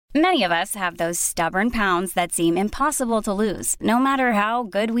Many of us have those stubborn pounds that seem impossible to lose, no matter how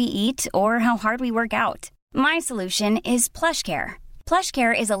good we eat or how hard we work out. My solution is PlushCare.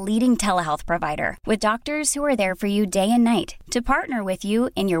 PlushCare is a leading telehealth provider with doctors who are there for you day and night to partner with you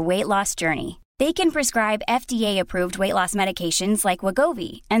in your weight loss journey. They can prescribe FDA-approved weight loss medications like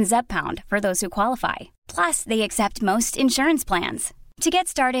Wegovy and Zepbound for those who qualify. Plus, they accept most insurance plans. To get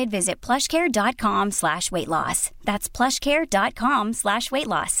started, visit plushcare.com/weightloss. That's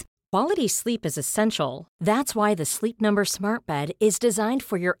plushcare.com/weightloss. Quality sleep is essential. That's why the Sleep Number Smart Bed is designed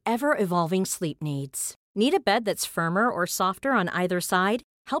for your ever-evolving sleep needs. Need a bed that's firmer or softer on either side?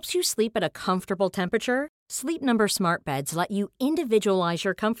 Helps you sleep at a comfortable temperature? Sleep Number Smart Beds let you individualize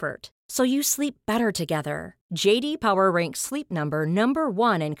your comfort, so you sleep better together. J.D. Power ranks Sleep Number number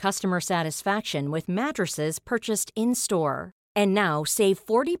 1 in customer satisfaction with mattresses purchased in-store. And now, save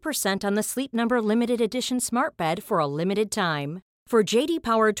 40% on the Sleep Number Limited Edition Smart Bed for a limited time. For J.D.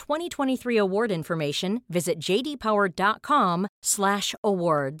 Power 2023 award information, visit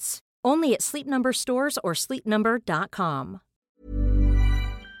jdpower.com/awards. Only at Sleep Number stores or sleepnumber.com.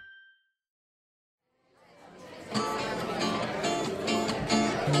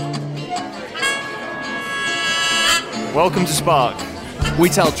 Welcome to Spark. We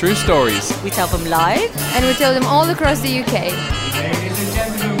tell true stories. We tell them live. And we tell them all across the UK. Ladies and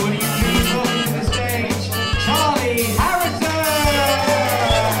gentlemen, will you please welcome to the stage, Charlie Harrison!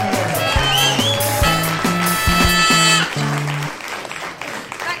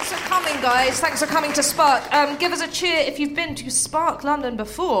 Thanks for coming, guys. Thanks for coming to Spark. Give us a cheer if you've been to Spark London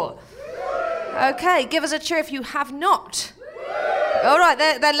before. Okay, give us a cheer if you have not. All right,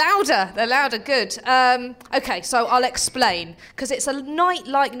 they're louder. They're louder, good. Okay, so I'll explain, because it's a night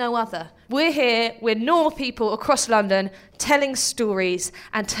like no other. We're here, we're normal people across London telling stories,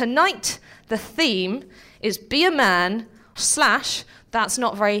 and tonight the theme is be a man / that's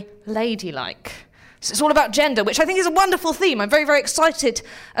not very ladylike. So it's all about gender, which I think is a wonderful theme. I'm very, very excited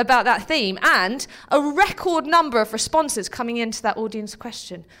about that theme, and a record number of responses coming into that audience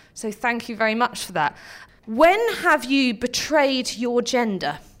question. So thank you very much for that. When have you betrayed your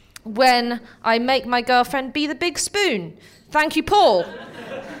gender? When I make my girlfriend be the big spoon. Thank you, Paul.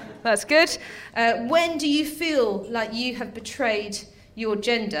 That's good. When do you feel like you have betrayed your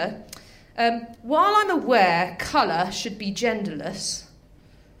gender? While I'm aware colour should be genderless,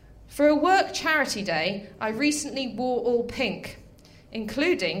 for a work charity day, I recently wore all pink,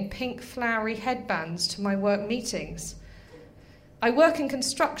 including pink flowery headbands to my work meetings. I work in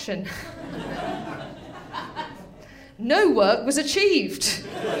construction. No work was achieved.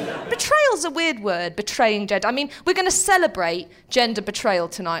 Betrayal's a weird word, betraying gender. I mean, we're going to celebrate gender betrayal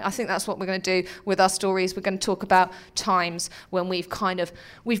tonight. I think that's what we're going to do with our stories. We're going to talk about times when we've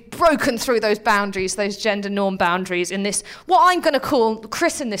broken through those boundaries, those gender norm boundaries in this, what I'm going to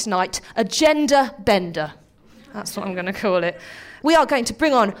christen this night, a gender bender. That's what I'm going to call it. We are going to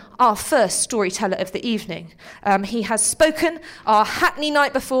bring on our first storyteller of the evening. He has spoken our Hackney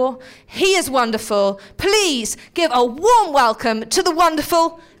night before. He is wonderful. Please give a warm welcome to the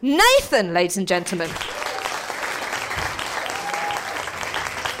wonderful Nathan, ladies and gentlemen.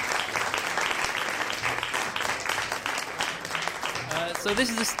 So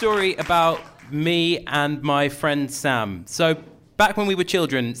this is a story about me and my friend Sam. So back when we were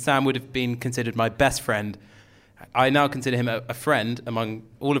children, Sam would have been considered my best friend. I now consider him a friend among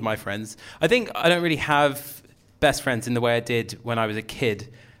all of my friends. I think I don't really have best friends in the way I did when I was a kid.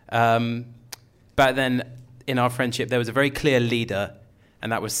 Back then, in our friendship, there was a very clear leader,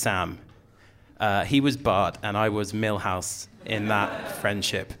 and that was Sam. He was Bart, and I was Milhouse in that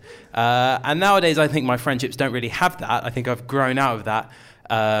friendship. And nowadays, I think my friendships don't really have that. I think I've grown out of that.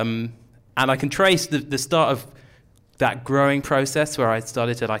 And I can trace the start of that growing process where I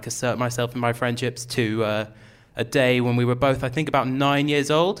started to assert myself in my friendships to a day when we were both, I think, about 9 years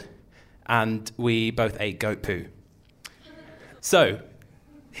old, and we both ate goat poo. So,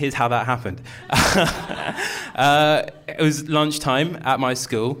 here's how that happened. It was lunchtime at my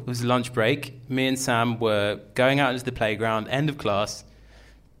school. It was a lunch break. Me and Sam were going out into the playground, end of class,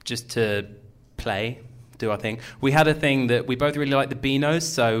 just to play, do our thing. We had a thing that we both really liked the Beanos,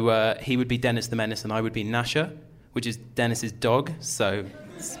 so he would be Dennis the Menace and I would be Nasher, which is Dennis's dog, so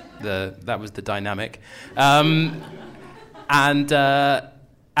that was the dynamic. And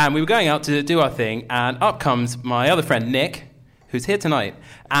we were going out to do our thing, and up comes my other friend, Nick, who's here tonight,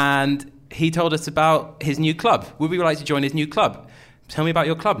 and he told us about his new club. Would we like to join his new club? Tell me about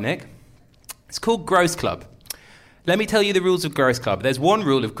your club, Nick. It's called Gross Club. Let me tell you the rules of Gross Club. There's one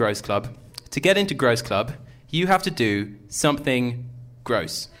rule of Gross Club. To get into Gross Club, you have to do something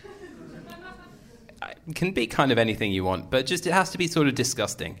gross. it can be kind of anything you want, but just it has to be sort of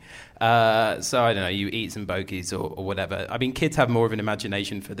disgusting. So I don't know, you eat some bogies or whatever. I mean, kids have more of an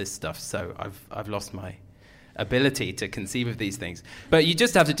imagination for this stuff, so I've lost my ability to conceive of these things. But you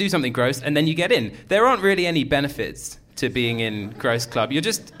just have to do something gross, and then you get in. There aren't really any benefits to being in Gross Club. You're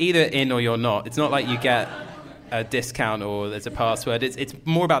just either in or you're not. It's not like you get a discount or there's a password. It's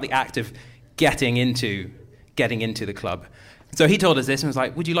more about the act of getting into the club. So he told us this and was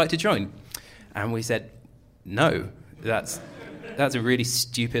like, would you like to join? And we said, no, that's a really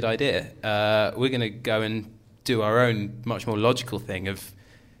stupid idea. We're going to go and do our own much more logical thing of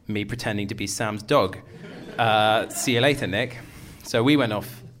me pretending to be Sam's dog. See you later, Nick. So we went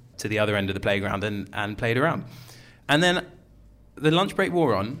off to the other end of the playground and played around. And then the lunch break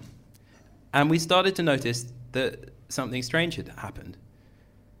wore on, and we started to notice that something strange had happened.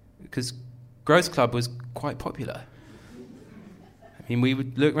 Because Gross Club was quite popular. I mean, we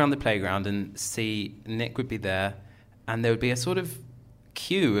would look around the playground and see Nick would be there, and there would be a sort of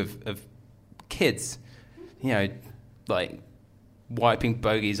queue of kids, you know, like wiping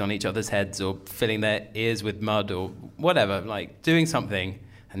bogies on each other's heads or filling their ears with mud or whatever, like doing something,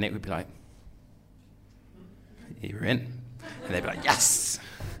 and Nick would be like, you're in. And they'd be like, yes!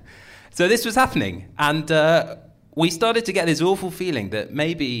 So this was happening, and we started to get this awful feeling that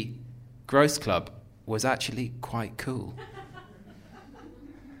maybe Gross Club was actually quite cool,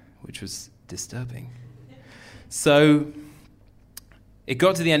 which was disturbing. So it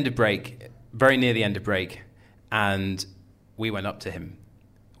got to the end of break, very near the end of break, and we went up to him.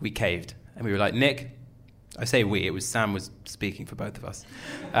 We caved, and we were like, Nick, I say we, it was Sam was speaking for both of us.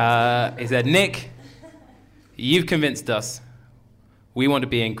 He said, Nick, you've convinced us. We want to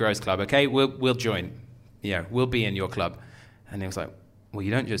be in Gross Club, okay? We'll join. Yeah, we'll be in your club. And he was like, well,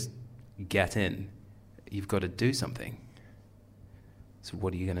 you don't just get in. You've got to do something. So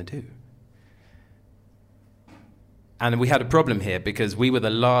what are you going to do? And we had a problem here because we were the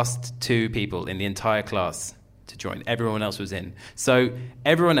last two people in the entire class to join. Everyone else was in. So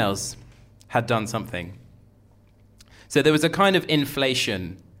everyone else had done something. So there was a kind of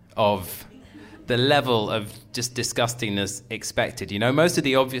inflation of the level of just disgustingness expected. You know, most of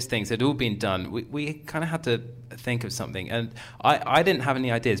the obvious things had all been done. We kind of had to think of something. And I didn't have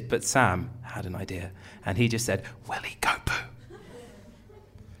any ideas, but Sam had an idea. And he just said, Willie, go poo.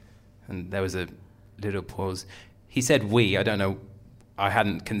 And there was a little pause. He said we. I don't know. I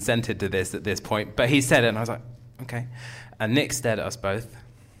hadn't consented to this at this point. But he said it, and I was like, okay. And Nick stared at us both.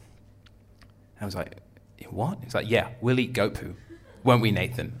 I was like, what? He was like, yeah, we'll eat goat poo. Won't we,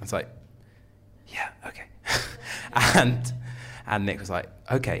 Nathan? I was like, yeah, okay. and Nick was like,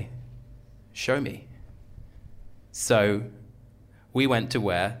 okay, show me. So we went to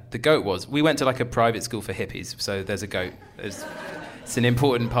where the goat was. We went to like a private school for hippies, so there's a goat. It's an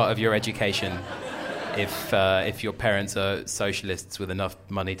important part of your education if your parents are socialists with enough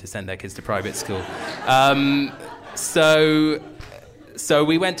money to send their kids to private school. So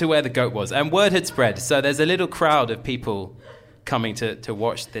we went to where the goat was, and word had spread. So there's a little crowd of people coming to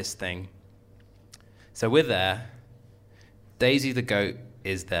watch this thing. So we're there. Daisy the goat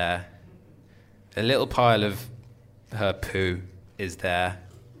is there. A little pile of her poo is there.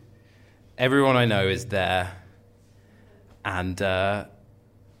 Everyone I know is there. And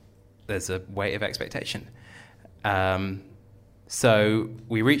there's a weight of expectation. So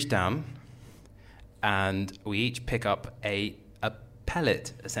we reach down and we each pick up a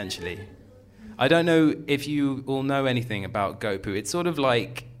pellet, essentially. I don't know if you all know anything about goat poo. It's sort of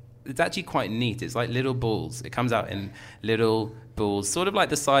like, it's actually quite neat. It's like little balls. It comes out in little balls, sort of like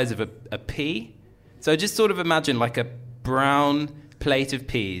the size of a pea. So just sort of imagine like a brown plate of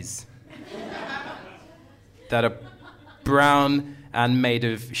peas that are brown and made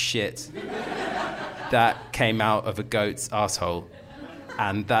of shit that came out of a goat's arsehole.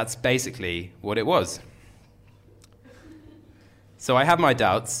 And that's basically what it was. So I have my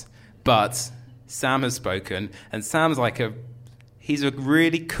doubts, but Sam has spoken, and Sam's like he's a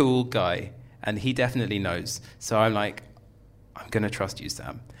really cool guy, and he definitely knows. So I'm like, I'm going to trust you,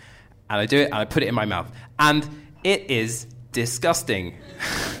 Sam. And I do it, and I put it in my mouth. And it is disgusting.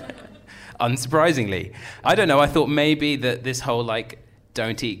 Unsurprisingly. I don't know, I thought maybe that this whole, like,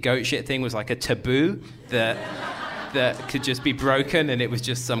 don't eat goat shit thing was like a taboo that could just be broken, and it was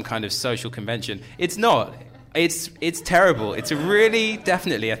just some kind of social convention. It's not. It's terrible. It's really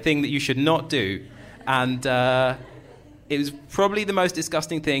definitely a thing that you should not do. And it was probably the most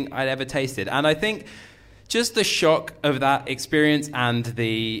disgusting thing I'd ever tasted. And I think just the shock of that experience and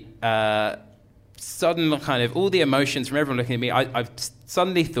the sudden kind of all the emotions from everyone looking at me, I've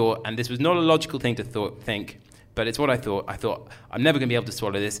suddenly thought, and this was not a logical thing to think, but it's what I thought. I thought, I'm never going to be able to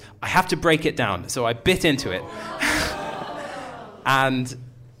swallow this. I have to break it down. So I bit into it. And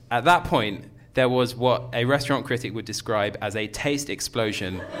at that point, there was what a restaurant critic would describe as a taste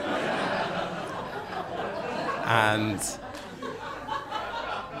explosion. And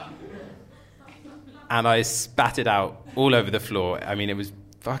I spat it out all over the floor. I mean, it was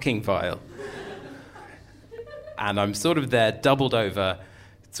fucking vile. And I'm sort of there, doubled over,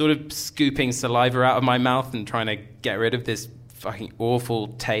 sort of scooping saliva out of my mouth and trying to get rid of this fucking awful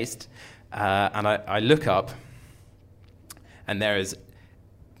taste. And I look up, and there is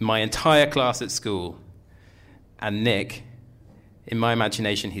my entire class at school. And Nick, in my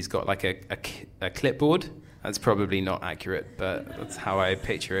imagination, he's got like a clipboard. That's probably not accurate, but that's how I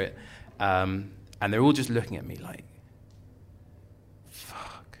picture it. And they're all just looking at me like,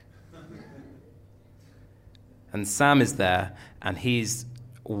 fuck. And Sam is there, and he's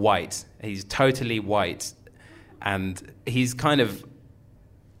white. He's totally white. And he's kind of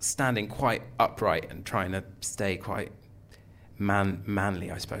standing quite upright and trying to stay quite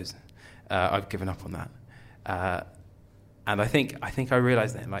manly, I suppose. I've given up on that. And I think I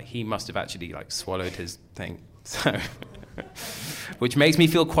realised then, like, he must have actually, like, swallowed his thing. So... which makes me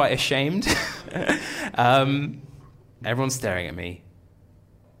feel quite ashamed. Everyone's staring at me,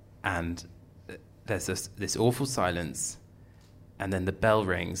 and there's this awful silence, and then the bell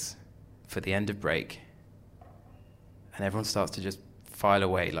rings for the end of break, and everyone starts to just file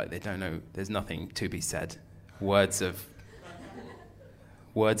away like they don't know, there's nothing to be said. Words are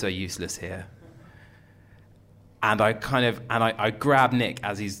useless here. And I grab Nick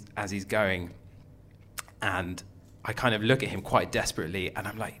as he's going, and I kind of look at him quite desperately, and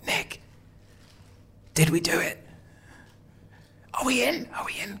I'm like, Nick, did we do it? Are we in?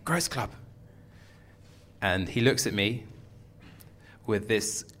 Gross Club? And he looks at me with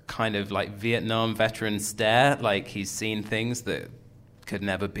this kind of like Vietnam veteran stare, like he's seen things that could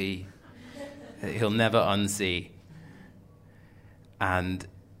never be, that he'll never unsee. And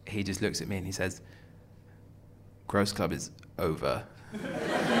he just looks at me and he says, Gross Club is over.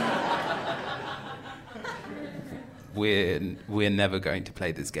 We're never going to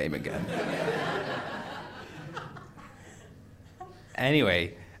play this game again.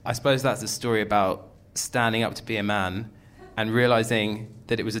 Anyway, I suppose that's a story about standing up to be a man and realizing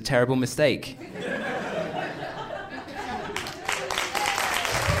that it was a terrible mistake.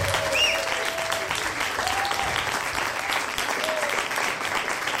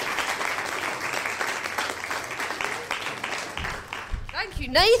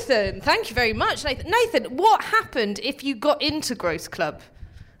 Nathan, thank you very much, Nathan. Nathan, what happened if you got into Gross Club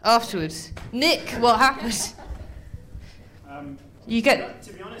afterwards? Nick, what happened? You get.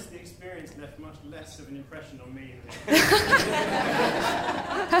 To be honest, the experience left much less of an impression on me.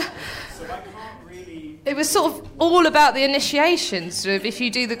 So I can't really. It was sort of all about the initiation, sort of, if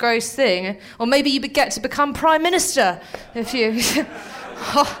you do the gross thing, or maybe you get to become Prime Minister if you.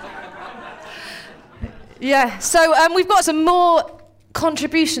 Yeah. So we've got some more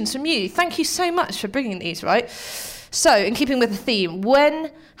contributions from you. Thank you so much for bringing these, right? So, in keeping with the theme,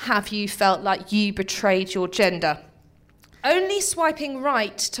 when have you felt like you betrayed your gender? Only swiping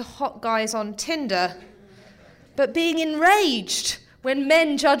right to hot guys on Tinder, but being enraged when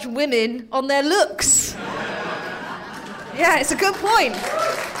men judge women on their looks. Yeah, it's a good point.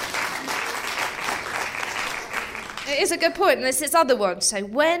 It is a good point, and there's this other one. So,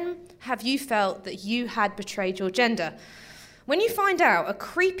 when have you felt that you had betrayed your gender? When you find out a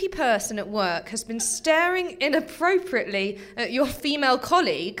creepy person at work has been staring inappropriately at your female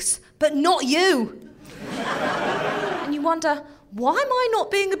colleagues, but not you. And you wonder, why am I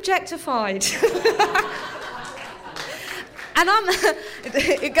not being objectified? And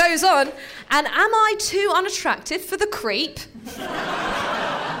it goes on, and am I too unattractive for the creep?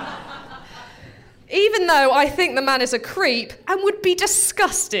 Even though I think the man is a creep and would be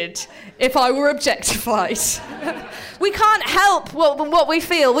disgusted if I were objectified. We can't help what we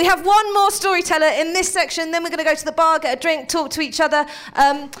feel. We have one more storyteller in this section, then we're going to go to the bar, get a drink, talk to each other.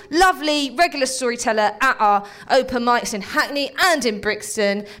 Lovely regular storyteller at our open mics in Hackney and in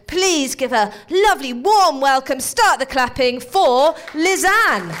Brixton. Please give a lovely warm welcome, start the clapping for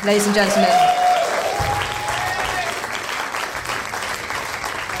Lisanne, ladies and gentlemen.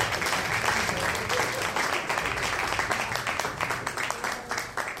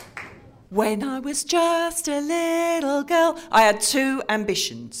 When I was just a little girl, I had two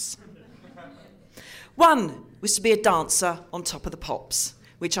ambitions. One was to be a dancer on Top of the Pops,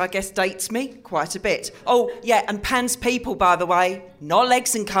 which I guess dates me quite a bit. Oh, yeah, and Pan's People, by the way, not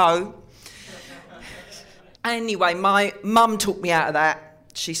Legs & Co. Anyway, my mum took me out of that.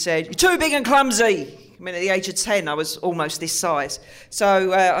 She said, "You're too big and clumsy. I mean, at the age of 10, I was almost this size.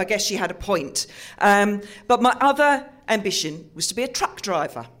 So I guess she had a point. But my other ambition was to be a truck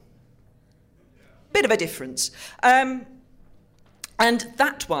driver. Bit of a difference. And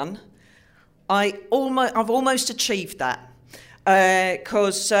that one, I've almost achieved that.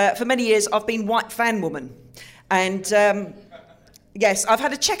 Because for many years, I've been white van woman. And yes, I've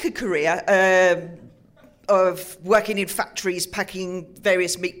had a checkered career of working in factories, packing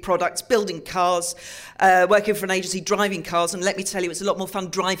various meat products, building cars, working for an agency, driving cars, and let me tell you, it's a lot more fun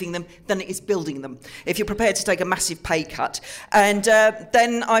driving them than it is building them, if you're prepared to take a massive pay cut. And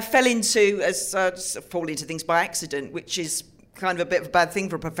then I fell into, fall into things by accident, which is kind of a bit of a bad thing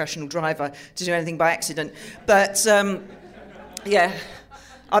for a professional driver to do anything by accident. But, yeah,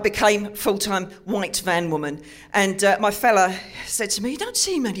 I became full-time white van woman. And my fella said to me, "You don't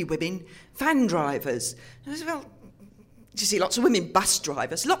see many women van drivers." I said, "Well, you see lots of women bus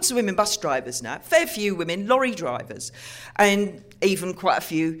drivers now, fair few women lorry drivers, and even quite a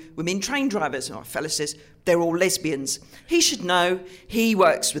few women train drivers." And my fella says, "They're all lesbians. He should know, he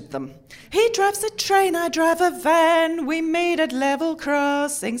works with them. He drives a train, I drive a van, we meet at level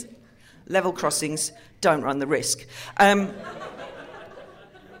crossings." Level crossings, don't run the risk.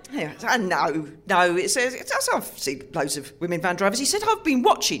 Yeah, no, I've seen loads of women van drivers. He said, I've been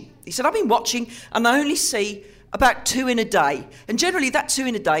watching, and I only see about 2 in a day. And generally that 2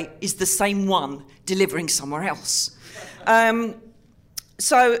 in a day is the same one delivering somewhere else.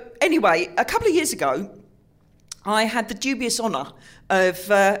 So anyway, a couple of years ago, I had the dubious honour of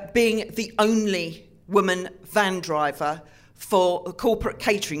being the only woman van driver for a corporate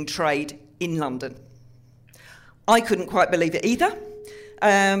catering trade in London. I couldn't quite believe it either.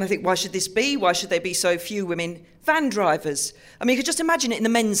 I think, why should this be? Why should there be so few women van drivers? I mean, you could just imagine it in the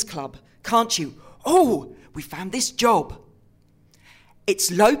men's club, can't you? "Oh, we found this job. It's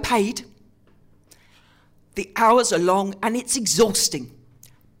low paid, the hours are long, and it's exhausting.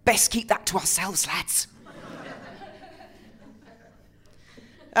 Best keep that to ourselves, lads."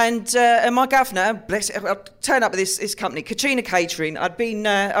 And my governor, bless it, I'll turn up with this company, Katrina Catering.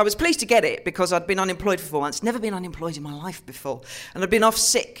 I was pleased to get it because I'd been unemployed for 4 months, never been unemployed in my life before, and I'd been off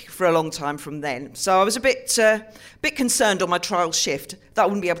sick for a long time from then. So I was a bit concerned on my trial shift that I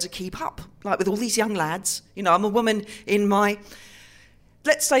wouldn't be able to keep up, like with all these young lads. You know, I'm a woman in my,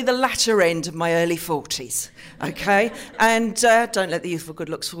 let's say, the latter end of my early 40s, okay? And don't let the youthful good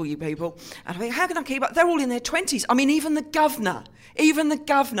looks fool you, people. And I think, how can I keep up? They're all in their 20s. I mean, even the governor,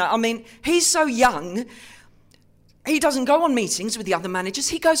 I mean, he's so young, he doesn't go on meetings with the other managers,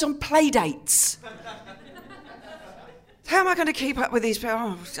 he goes on play dates. How am I going to keep up with these people?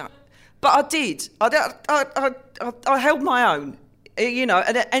 Oh, but I did. I held my own. You know,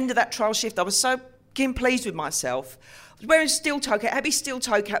 at the end of that trial shift, I was so pleased with myself. I was wearing heavy steel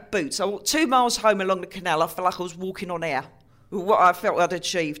toe cap boots. I walked 2 miles home along the canal. I felt like I was walking on air, what I felt I'd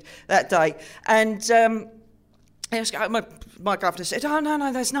achieved that day. And my governor said, "Oh,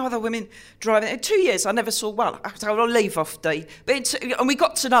 no, there's no other women driving." In 2 years, I never saw one. I said, "I'll leave off, Dee." And we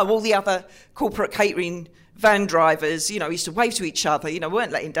got to know all the other corporate catering van drivers. You know, we used to wave to each other. You know, we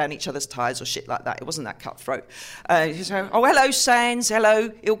weren't letting down each other's tyres or shit like that. It wasn't that cutthroat. So, "Oh, hello, Sans. Hello,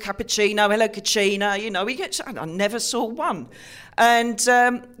 Il Cappuccino. Hello, Kachina." You know, I never saw one. And,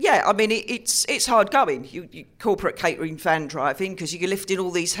 yeah, I mean, it's hard going, you corporate catering van driving, because you're lifting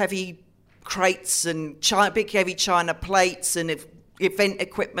all these heavy crates and big heavy china plates and event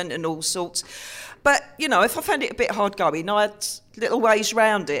equipment and all sorts. But, you know, if I found it a bit hard going, I had little ways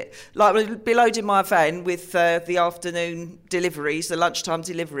round it. Like, I'd be loading my van with the afternoon deliveries, the lunchtime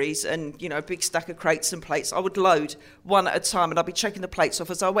deliveries, and, you know, a big stack of crates and plates. I would load one at a time and I'd be checking the plates off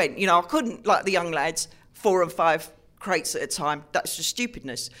as I went. You know, I couldn't, like the young lads, 4 and 5 crates at a time. That's just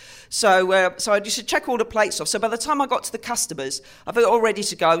stupidness. So I used to check all the plates off. So by the time I got to the customers, I've got it all ready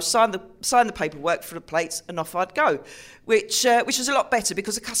to go, sign the paperwork for the plates, and off I'd go, which was a lot better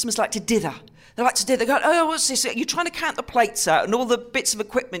because the customers like to dither. They go, "Oh, what's this?" You're trying to count the plates out and all the bits of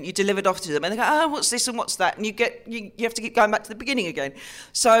equipment you delivered off to them, and they go, "Oh, what's this and what's that?" And you have to keep going back to the beginning again.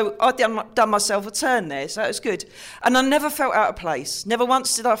 So I'd done myself a turn there, so it was good. And I never felt out of place. Never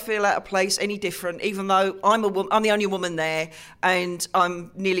once did I feel out of place, any different, even though I'm the only woman there, and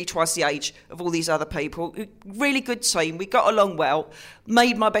I'm nearly twice the age of all these other people. Really good team. We got along well.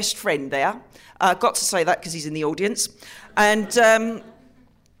 Made my best friend there. Got to say that because he's in the audience.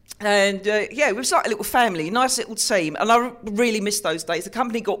 And yeah, it was like a little family, nice little team, and I really miss those days. The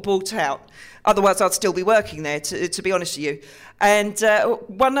company got bought out, otherwise I'd still be working there, to be honest with you. And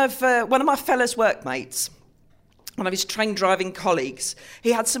one of my fellas' workmates one of his train driving colleagues,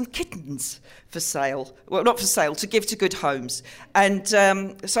 he had some kittens for sale. Well, not for sale, to give to good homes. And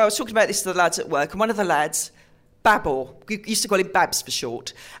so I was talking about this to the lads at work, and one of the lads, Babor, we used to call him Babs for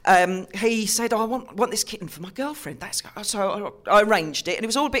short, he said, I want this kitten for my girlfriend. So I arranged it, and it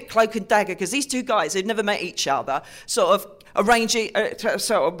was all a bit cloak and dagger, because these two guys who'd never met each other sort of arranged it,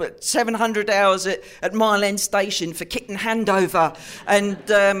 sort of 700 hours at Mile End Station for kitten handover.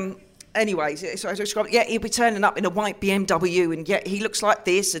 And anyway, so I described, yeah, he'll be turning up in a white BMW, and yeah, he looks like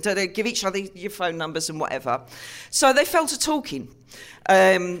this, and they give each other your phone numbers and whatever. So they fell to talking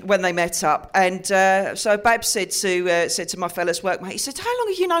when they met up, and so Babs said to my fella's workmate, he said, how long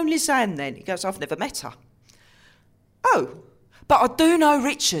have you known Lisanne then? He goes, I've never met her. Oh, but I do know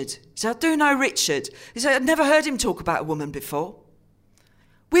Richard. He said, I do know Richard. He said, I'd never heard him talk about a woman before.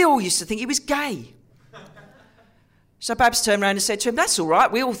 We all used to think he was gay. So Babs turned around and said to him, that's all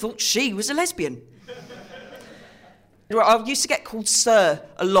right, we all thought she was a lesbian. I used to get called Sir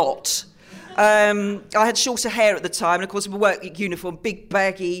a lot. I had shorter hair at the time, and of course my work uniform, big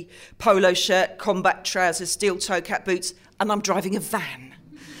baggy polo shirt, combat trousers, steel toe cap boots, and I'm driving a van.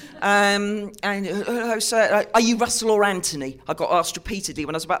 So, are you Russell or Anthony? I got asked repeatedly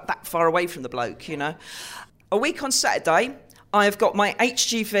when I was about that far away from the bloke, you know. A week on Saturday, I have got my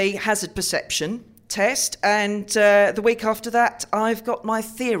HGV hazard perception test, and the week after that, I've got my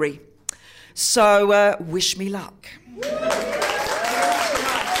theory. So, wish me luck.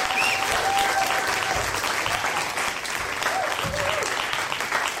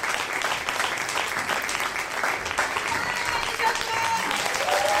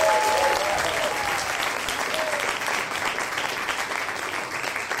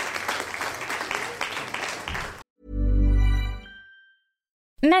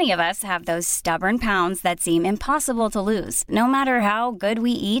 Many of us have those stubborn pounds that seem impossible to lose, no matter how good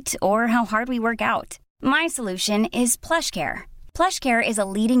we eat or how hard we work out. My solution is PlushCare. PlushCare is a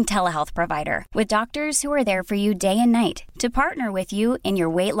leading telehealth provider with doctors who are there for you day and night to partner with you in your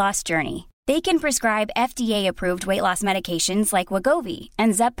weight loss journey. They can prescribe FDA-approved weight loss medications like Wegovy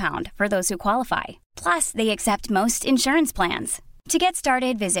and Zepbound for those who qualify. Plus, they accept most insurance plans. To get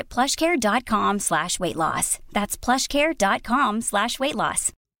started, visit plushcare.com/weightloss. That's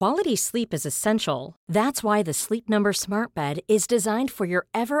plushcare.com/weightloss. Quality sleep is essential. That's why the Sleep Number Smart Bed is designed for your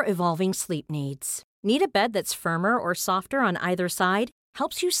ever-evolving sleep needs. Need a bed that's firmer or softer on either side?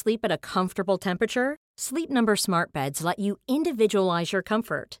 Helps you sleep at a comfortable temperature? Sleep Number Smart Beds let you individualize your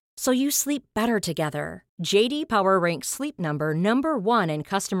comfort, so you sleep better together. J.D. Power ranks Sleep Number #1 in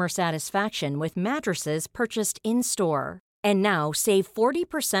customer satisfaction with mattresses purchased in-store. And now, save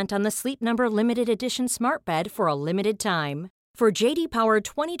 40% on the Sleep Number Limited Edition Smart Bed for a limited time. For J.D. Power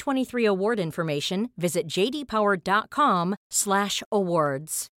 2023 award information, visit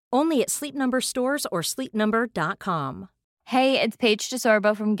jdpower.com/awards. Only at Sleep Number stores or sleepnumber.com. Hey, it's Paige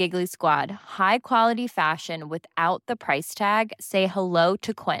DeSorbo from Giggly Squad. High quality fashion without the price tag. Say hello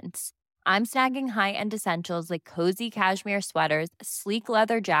to Quince. I'm snagging high-end essentials like cozy cashmere sweaters, sleek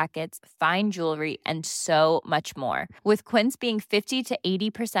leather jackets, fine jewelry, and so much more. With Quince being 50 to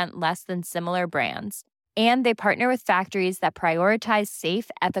 80% less than similar brands. And they partner with factories that prioritize safe,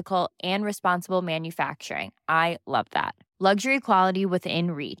 ethical, and responsible manufacturing. I love that. Luxury quality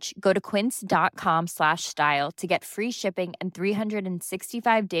within reach. Go to quince.com/style to get free shipping and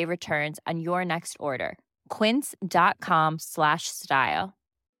 365-day returns on your next order. Quince.com/style.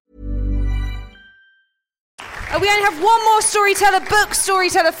 We only have one more book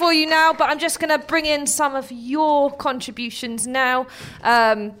storyteller for you now, but I'm just going to bring in some of your contributions now.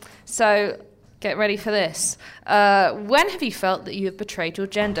 So get ready for this. When have you felt that you have betrayed your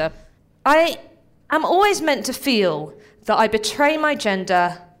gender? I am always meant to feel that I betray my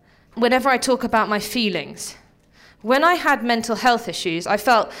gender whenever I talk about my feelings. When I had mental health issues, I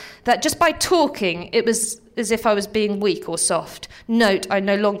felt that just by talking, it was as if I was being weak or soft. Note, I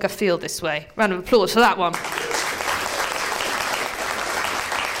no longer feel this way. Round of applause for that one.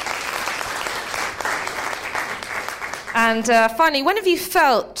 And finally, when have you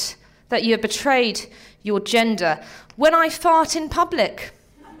felt that you have betrayed your gender? When I fart in public.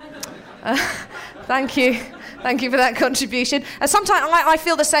 Thank you. Thank you for that contribution. Sometimes I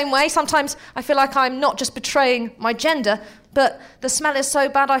feel the same way. Sometimes I feel like I'm not just betraying my gender, but the smell is so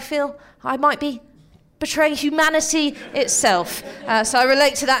bad I feel I might be betraying humanity itself. So I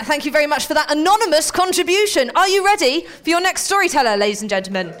relate to that. Thank you very much for that anonymous contribution. Are you ready for your next storyteller, ladies and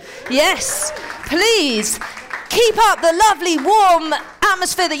gentlemen? Yes, please. Keep up the lovely, warm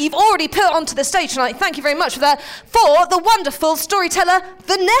atmosphere that you've already put onto the stage tonight. Thank you very much for that. For the wonderful storyteller,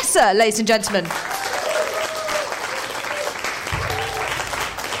 Vanessa, ladies and gentlemen.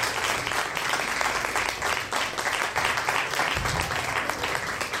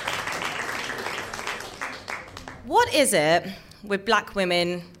 What is it with black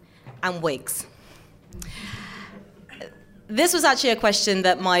women and wigs? This was actually a question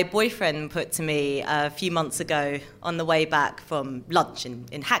that my boyfriend put to me a few months ago on the way back from lunch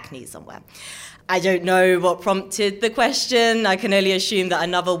in Hackney somewhere. I don't know what prompted the question. I can only assume that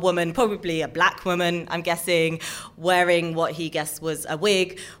another woman, probably a black woman, I'm guessing, wearing what he guessed was a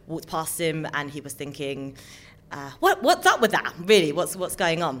wig, walked past him and he was thinking, what's up with that, really? What's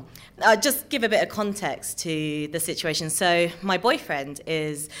going on? Just give a bit of context to the situation. So my boyfriend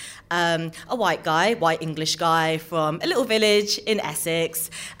is a white guy, white English guy from a little village in Essex,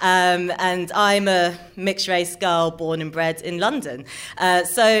 and I'm a mixed-race girl born and bred in London.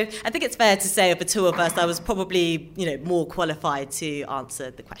 So I think it's fair to say of the two of us, I was probably, more qualified to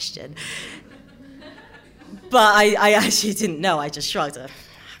answer the question. But I actually didn't know. I just shrugged.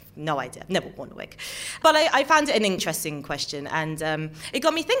 No idea, never worn a wig. But I found it an interesting question, and it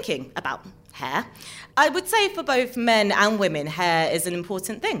got me thinking about hair. I would say for both men and women, hair is an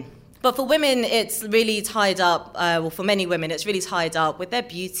important thing. But for women, it's really tied up, for many women, it's really tied up with their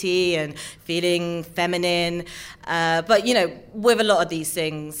beauty and feeling feminine. But, with a lot of these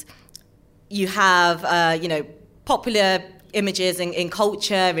things, you have, popular images in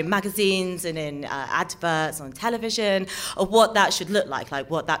culture, in magazines and in adverts on television of what that should look like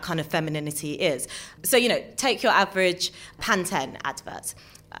what that kind of femininity is. So, take your average Pantene advert.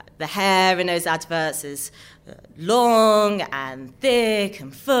 The hair in those adverts is long and thick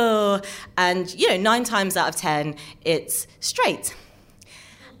and full, and, 9 times out of 10, it's straight.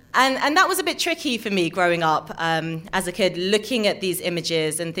 And that was a bit tricky for me growing up as a kid, looking at these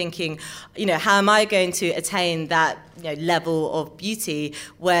images and thinking, how am I going to attain that level of beauty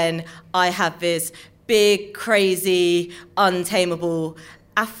when I have this big, crazy, untamable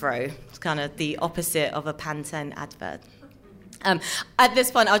afro? It's kind of the opposite of a Pantene advert. At this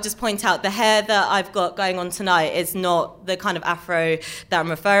point, I'll just point out the hair that I've got going on tonight is not the kind of afro that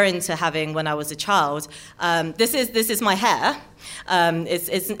I'm referring to having when I was a child. This is my hair.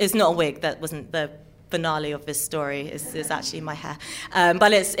 It's not a wig. That wasn't the finale of this story. Is actually my hair,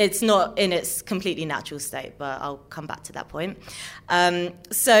 but it's not in its completely natural state. But I'll come back to that point.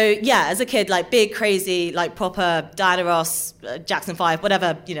 So yeah, as a kid, big, crazy, proper Diana Ross, Jackson 5,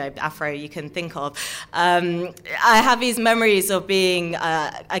 whatever afro you can think of. I have these memories of being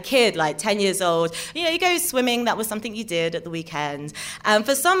a kid, 10 years old. You go swimming. That was something you did at the weekend. And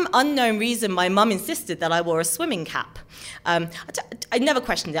for some unknown reason, my mum insisted that I wore a swimming cap. I never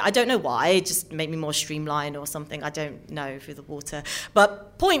questioned it. I don't know why. It just made me more streamlined or something. I don't know, through the water.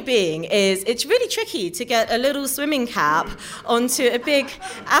 But point being is it's really tricky to get a little swimming cap onto a big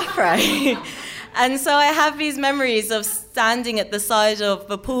afro. And so I have these memories of standing at the side of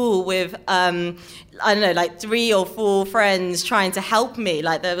the pool with, 3 or 4 friends trying to help me,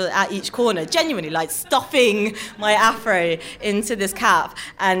 they were at each corner, genuinely, stuffing my afro into this cap.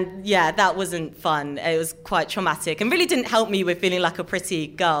 And yeah, that wasn't fun. It was quite traumatic and really didn't help me with feeling like a pretty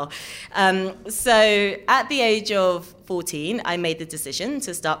girl. So at the age of 14, I made the decision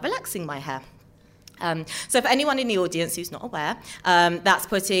to start relaxing my hair. So for anyone in the audience who's not aware, that's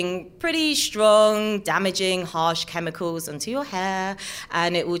putting pretty strong, damaging, harsh chemicals onto your hair,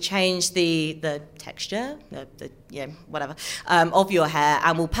 and it will change the texture, of your hair,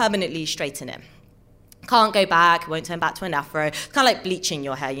 and will permanently straighten it. Can't go back, won't turn back to an afro. It's kind of like bleaching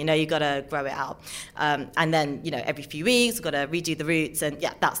your hair, you got to grow it out. And then, every few weeks, got to redo the roots, and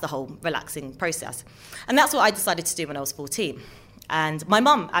yeah, that's the whole relaxing process. And that's what I decided to do when I was 14. And my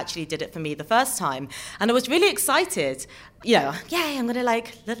mum actually did it for me the first time. And I was really excited. Yay, I'm going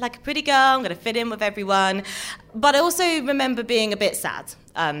to look like a pretty girl. I'm going to fit in with everyone. But I also remember being a bit sad.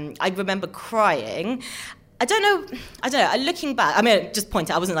 I remember crying. I don't know, looking back, just point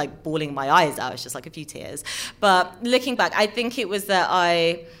out, I wasn't bawling my eyes out. It was just a few tears. But looking back, I think it was that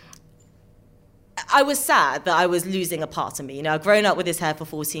I was sad that I was losing a part of me. I'd grown up with this hair for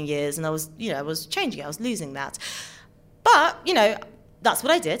 14 years and I was changing it. I was losing that. But, that's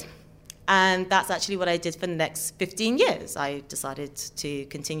what I did. And that's actually what I did for the next 15 years. I decided to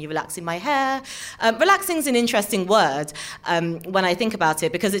continue relaxing my hair. Relaxing is an interesting word when I think about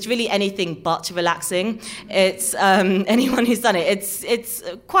it, because it's really anything but relaxing. It's anyone who's done it. It's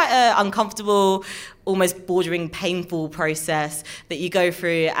quite an uncomfortable, almost bordering painful process that you go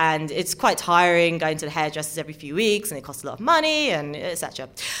through, and it's quite tiring going to the hairdressers every few weeks, and it costs a lot of money, and etc.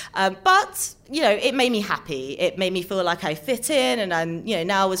 But it made me happy. It made me feel like I fit in, and I'm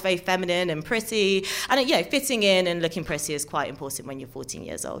now I was very feminine and pretty, and fitting in and looking pretty is quite important when you're 14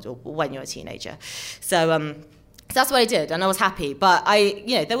 years old or when you're a teenager. So that's what I did, and I was happy. But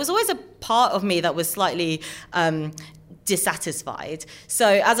there was always a part of me that was slightly dissatisfied. So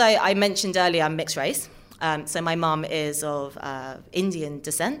as I mentioned earlier, I'm mixed race. So my mum is of Indian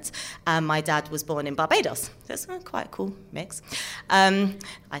descent, and my dad was born in Barbados. So it's quite a cool mix, I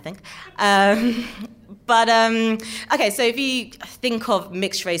think. Okay, so if you think of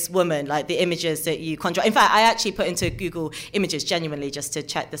mixed race woman, like the images that you conjure, in fact, I actually put into Google Images genuinely just to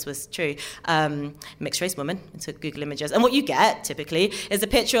check this was true, mixed race woman into Google Images. And what you get typically is a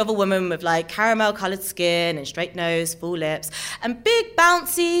picture of a woman with like caramel coloured skin and straight nose, full lips, and big,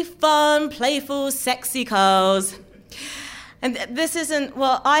 bouncy, fun, playful, sexy curls. And this isn't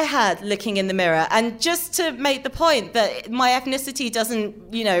what I had looking in the mirror. And just to make the point that my ethnicity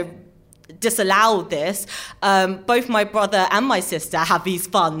doesn't, disallow this, both my brother and my sister have these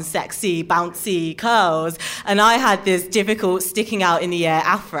fun, sexy, bouncy curls, and I had this difficult sticking out in the air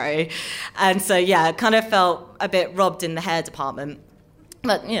afro. And so, yeah, I kind of felt a bit robbed in the hair department.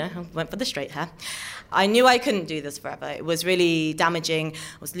 But, I went for the straight hair. I knew I couldn't do this forever. It was really damaging.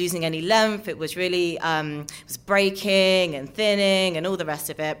 I was losing any length. It was really, it was breaking and thinning and all the rest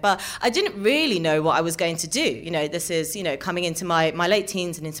of it. But I didn't really know what I was going to do. This is, coming into my late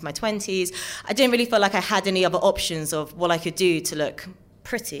teens and into my 20s. I didn't really feel like I had any other options of what I could do to look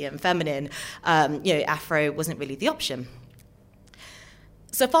pretty and feminine. Afro wasn't really the option.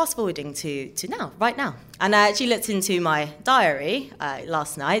 So fast forwarding to now, right now. And I actually looked into my diary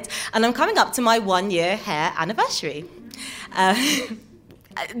last night, and I'm coming up to my 1-year hair anniversary.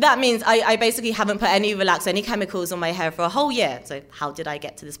 That means I basically haven't put any relaxer, any chemicals on my hair for a whole year. So how did I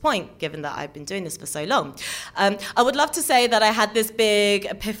get to this point, given that I've been doing this for so long? I would love to say that I had this big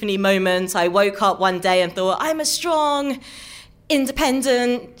epiphany moment. I woke up one day and thought, I'm a strong,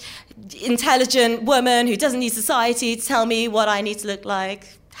 independent, intelligent woman who doesn't need society to tell me what I need to look like,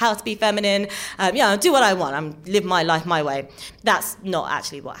 how to be feminine, do what I want, live my life my way. That's not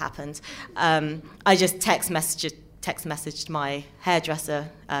actually what happened. I just text messaged my hairdresser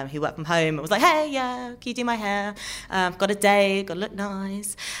who worked from home and was like, hey, yeah, can you do my hair? I've got a day, got to look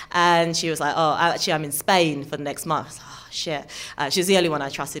nice. And she was like, oh, actually, I'm in Spain for the next month. I was like, oh, shit. She was the only one I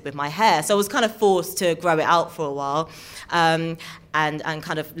trusted with my hair. So I was kind of forced to grow it out for a while and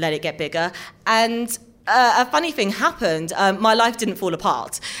kind of let it get bigger. And a funny thing happened. My life didn't fall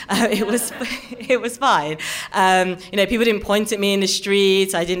apart. It was fine. People didn't point at me in the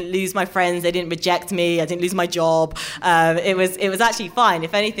street. I didn't lose my friends. They didn't reject me. I didn't lose my job. It was actually fine.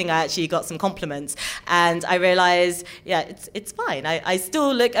 If anything, I actually got some compliments, and I realized, yeah, it's fine. I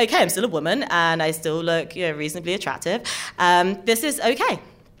still look okay. I'm still a woman, and I still look reasonably attractive. This is okay.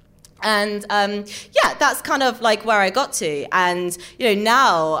 And that's kind of like where I got to. And,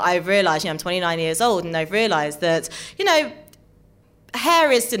 now I've realized, I'm 29 years old, and I've realized that,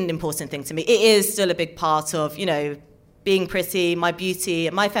 hair is still an important thing to me. It is still a big part of, being pretty, my beauty,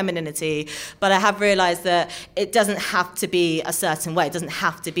 my femininity. But I have realized that it doesn't have to be a certain way. It doesn't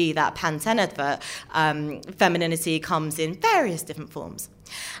have to be that Pantene advert. Femininity comes in various different forms.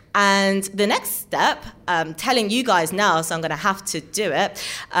 And the next step, telling you guys now, so I'm going to have to do it,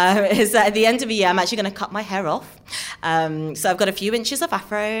 is that at the end of the year, I'm actually going to cut my hair off. So I've got a few inches of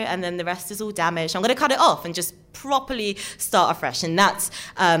afro, and then the rest is all damaged. I'm going to cut it off and just properly start afresh. And that's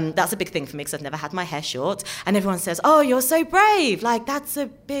a big thing for me, because I've never had my hair short. And everyone says, oh, you're so brave. Like, that's a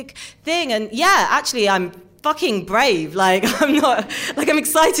big thing. And yeah, actually, I'm fucking brave. Like, I'm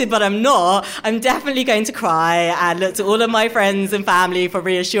excited, but I'm not. I'm definitely going to cry and look to all of my friends and family for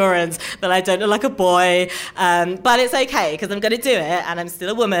reassurance that I don't look like a boy. But it's okay, because I'm going to do it, and I'm still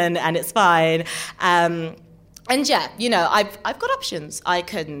a woman, and it's fine. And yeah, I've got options. I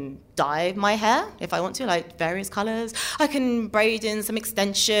can dye my hair if I want to, like various colours. I can braid in some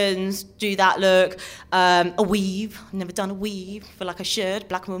extensions, do that look. A weave. I've never done a weave. I feel like I should.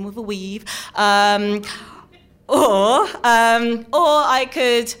 Black woman with a weave. Or I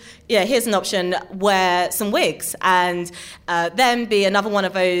could, here's an option, wear some wigs and then be another one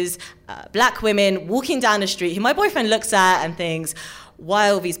of those black women walking down the street who my boyfriend looks at and thinks, why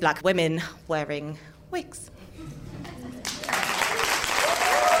are these black women wearing wigs?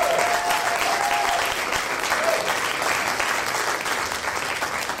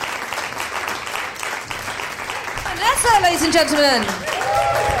 Vanessa, ladies and gentlemen.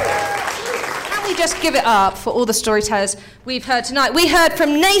 We just give it up for all the storytellers we've heard tonight. We heard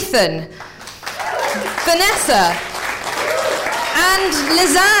from Nathan, Vanessa, and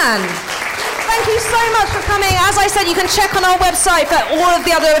Lizanne. Thank you so much for coming. As I said, you can check on our website for all of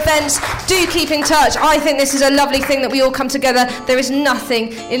the other events. Do keep in touch. I think this is a lovely thing that we all come together. There is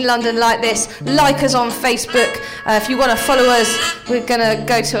nothing in London like this. Like us on Facebook. If you want to follow us, we're going to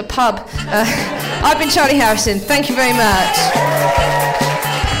go to a pub. I've been Charlie Harrison. Thank you very much.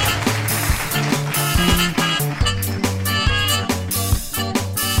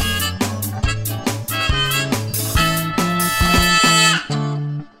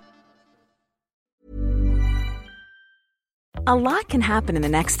 A lot can happen in the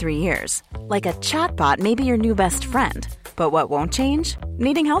next 3 years. Like a chatbot may be your new best friend. But what won't change?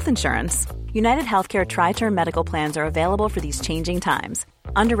 Needing health insurance. United Healthcare Tri-Term Medical Plans are available for these changing times.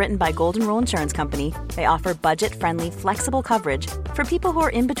 Underwritten by Golden Rule Insurance Company, they offer budget-friendly, flexible coverage for people who are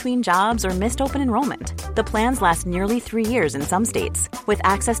in between jobs or missed open enrollment. The plans last nearly 3 years in some states, with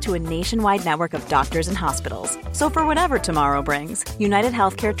access to a nationwide network of doctors and hospitals. So for whatever tomorrow brings, United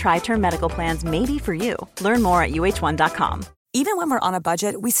Healthcare Tri-Term Medical Plans may be for you. Learn more at uh1.com. Even when we're on a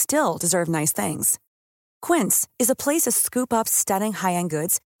budget, we still deserve nice things. Quince is a place to scoop up stunning high-end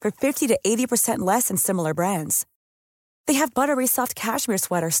goods for 50 to 80% less than similar brands. They have buttery soft cashmere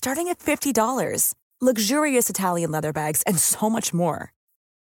sweaters starting at $50, luxurious Italian leather bags, and so much more.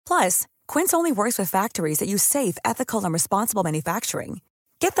 Plus, Quince only works with factories that use safe, ethical, and responsible manufacturing.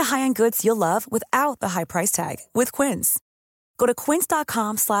 Get the high-end goods you'll love without the high price tag with Quince. Go to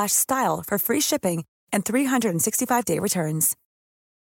quince.com/style for free shipping and 365-day returns.